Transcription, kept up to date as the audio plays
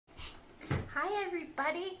Hi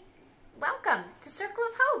everybody. Welcome to Circle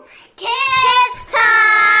of Hope. Kids time!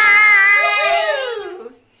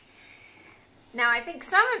 Now I think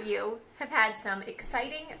some of you have had some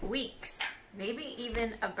exciting weeks, maybe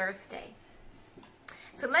even a birthday.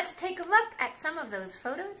 So let's take a look at some of those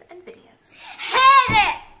photos and videos. Hit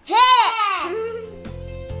it! Hit it!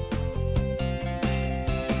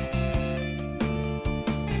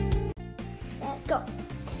 Let's go.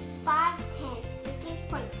 5, 10, 15,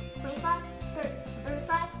 20, 25, 30,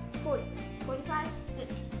 35, 40, 45,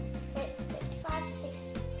 50, 55, 60,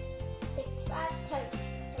 65, 70,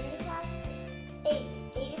 75, 80,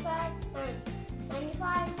 85, 90,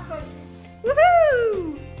 95, 100.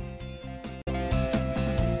 Woohoo!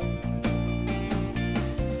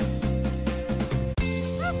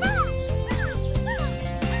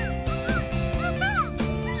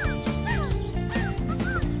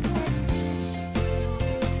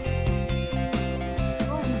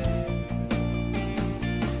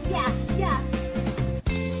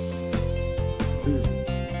 Two,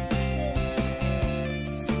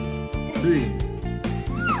 three,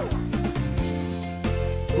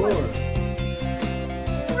 4,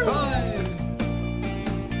 5,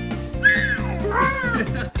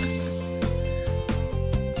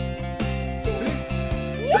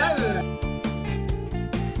 6, 7.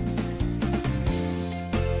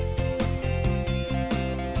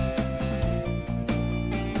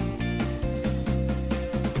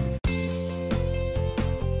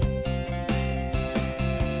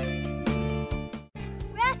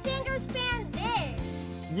 Rectangle span big.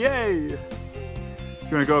 Yay! You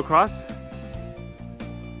want to go across?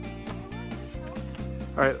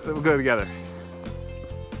 All right, we'll go together.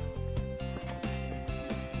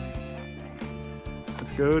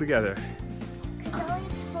 Let's go together. Zoe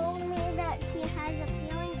told me that he has a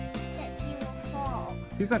feeling that he will fall.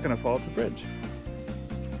 He's not going to fall off the bridge.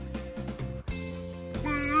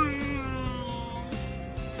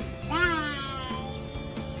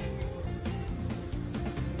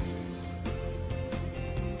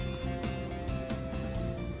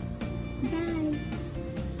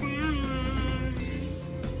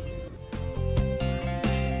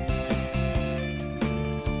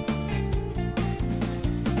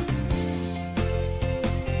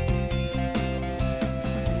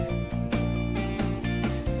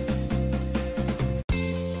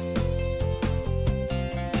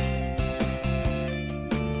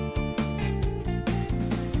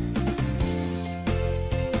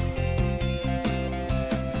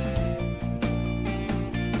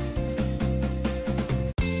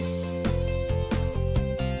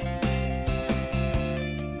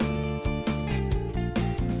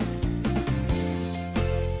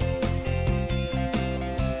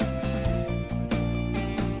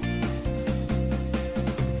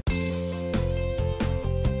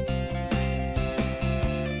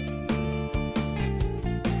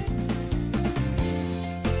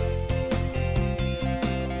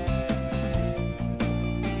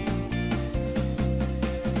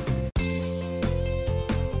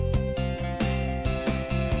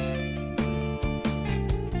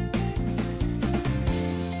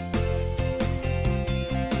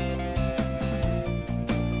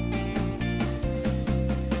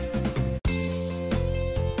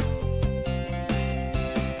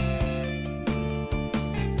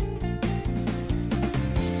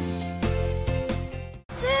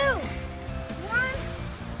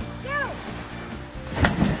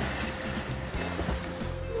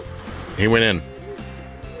 He went in.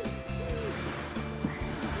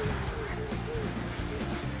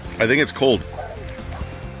 I think it's cold.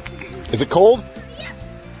 Is it cold?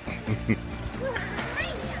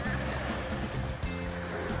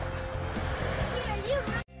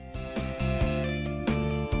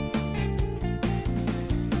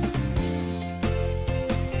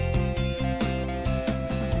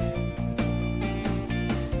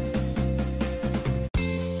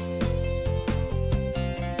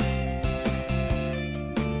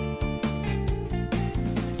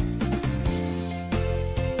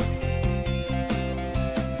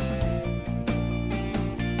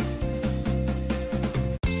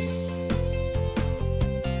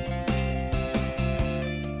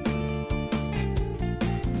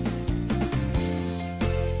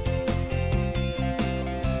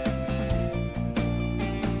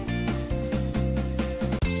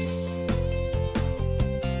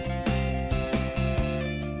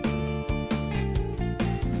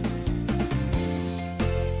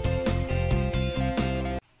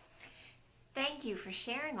 Thank you for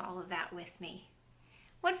sharing all of that with me.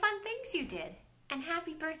 What fun things you did. And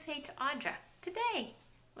happy birthday to Audra today.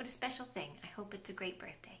 What a special thing. I hope it's a great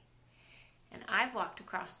birthday. And I've walked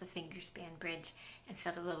across the Fingerspan Bridge and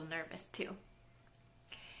felt a little nervous too.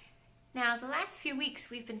 Now, the last few weeks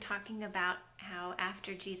we've been talking about how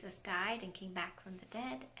after Jesus died and came back from the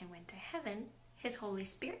dead and went to heaven, His Holy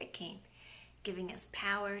Spirit came, giving us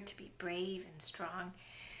power to be brave and strong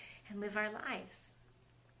and live our lives.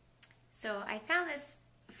 So I found this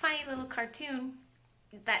funny little cartoon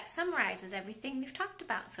that summarizes everything we've talked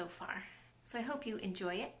about so far. So I hope you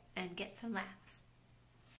enjoy it and get some laughs.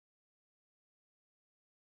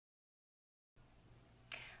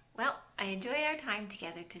 Well, I enjoyed our time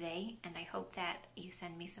together today, and I hope that you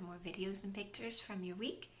send me some more videos and pictures from your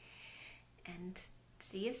week. And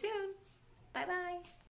see you soon. Bye-bye.